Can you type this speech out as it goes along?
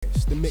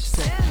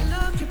mixtape.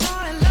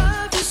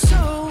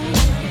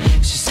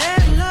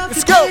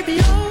 Let's go.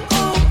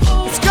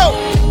 Let's go.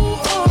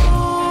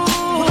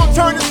 We're gonna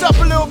turn this up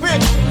a little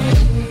bit.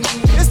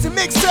 It's the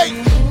mixtape.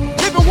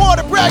 Livin'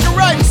 water, bragging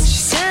rights. She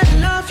said I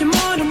love you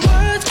more than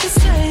words can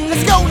say.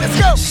 Let's go, let's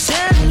go. She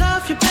said I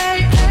love you,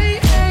 baby.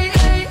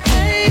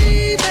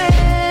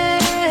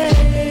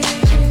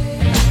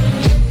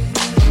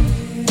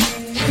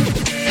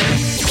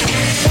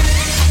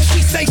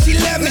 She say she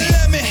love me.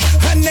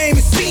 Her name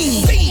is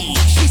Livin.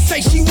 She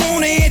say she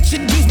wanna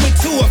introduce me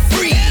to a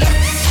free.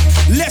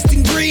 Less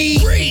than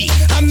greed.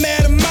 I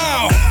met them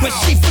all, but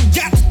she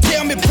forgot to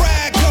tell me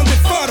pride comes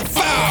before the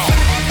fall.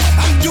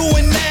 I'm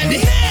doing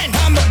 90.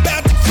 I'm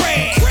about to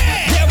crash.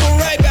 Devil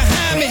right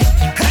behind me.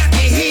 I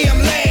can hear him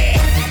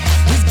laugh.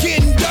 It's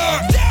getting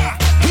dark.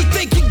 He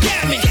think he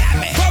got me.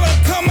 But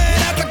I'm coming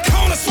out the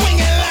corner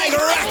swinging like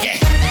a rocket.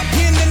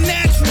 In the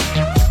natural,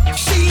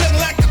 she look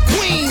like a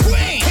queen.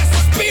 Cause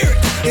the spirit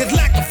is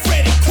like a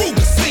Freddy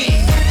Krueger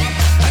scene.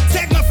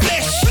 Attack my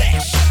flesh,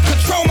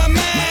 control my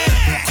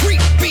mind.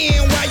 Creep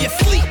in while you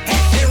sleep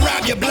and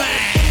rob you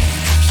blind.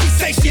 She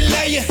say she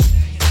love you.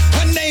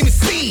 Her name is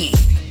Livin.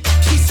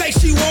 She say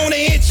she wanna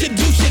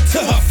introduce you to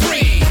her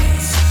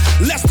friends.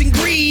 Lust and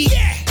greed,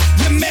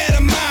 you met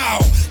them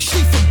all. She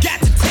forgot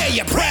to tell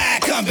you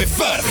pride comes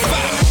before the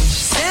fall.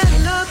 She said I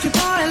love you,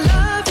 boy, I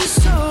love you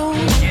so.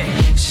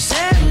 She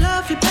said I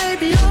love you,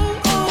 baby,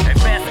 Hey,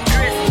 Pastor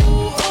Chris.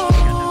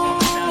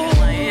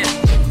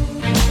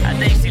 I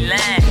think she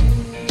lying.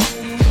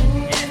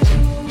 Yeah.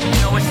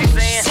 You know what she's She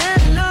saying? said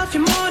I love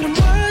you more than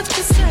words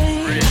can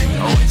say. Really?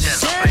 Oh, She just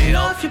said I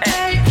love you,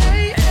 baby.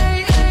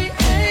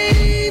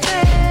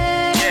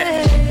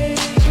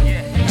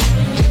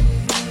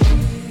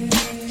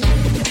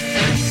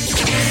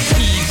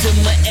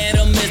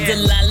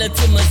 Delilah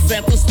to my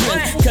sample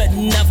strength.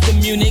 Cutting off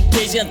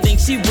communication, I think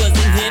she was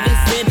in heaven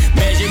sent.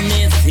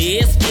 Measurements,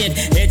 head spin,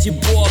 had your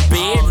boy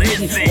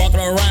bedridden.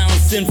 Walking around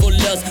sinful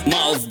lust,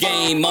 mouth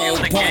game on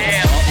point.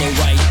 All the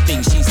right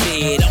things she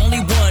said, only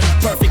one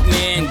perfect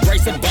man.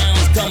 Grace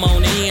abounds, come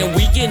on in,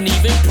 we can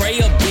even pray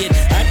a bit.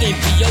 I can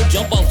be your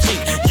jump off chick,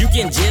 you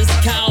can just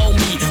call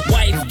me.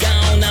 Wife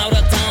gone out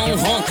of town,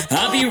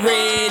 I'll be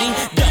ready.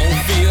 Don't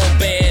feel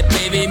bad,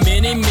 baby,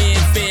 many men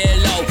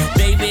fell off.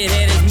 David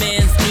had his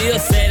man still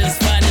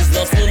satisfied his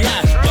lustful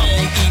life.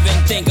 Don't even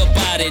think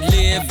about it,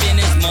 live in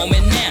this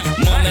moment now.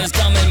 Moments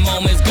coming,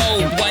 moments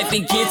go. Wife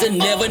and kids will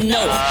never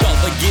know. But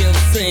forgive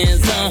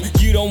sins,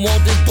 you don't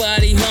want this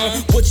body,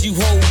 what you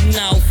holding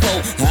out for?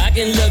 I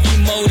can love you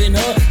more than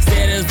her,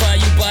 satisfy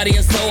you body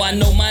and soul. I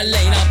know my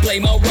lane, I play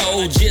my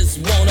role. Just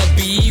wanna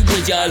be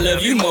with you, I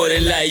love you more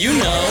than like you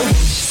know.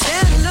 She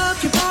said I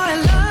love you, boy, I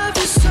love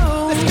you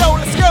so. Let's go,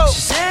 let's go.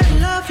 She said I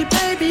love you,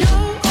 baby,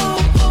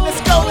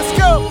 Let's go, let's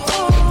go.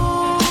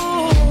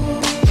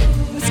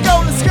 Let's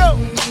go, let's go.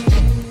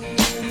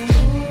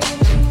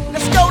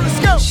 Let's go, let's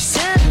go. She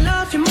said I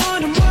love you more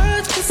than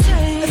words can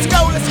say. Let's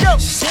go, let's go.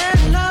 She said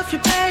I love you,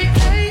 baby.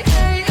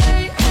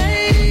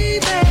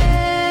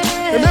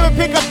 Remember,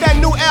 pick up that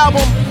new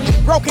album,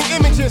 Broken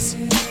Images,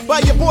 by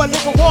your boy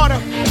Livin' Water.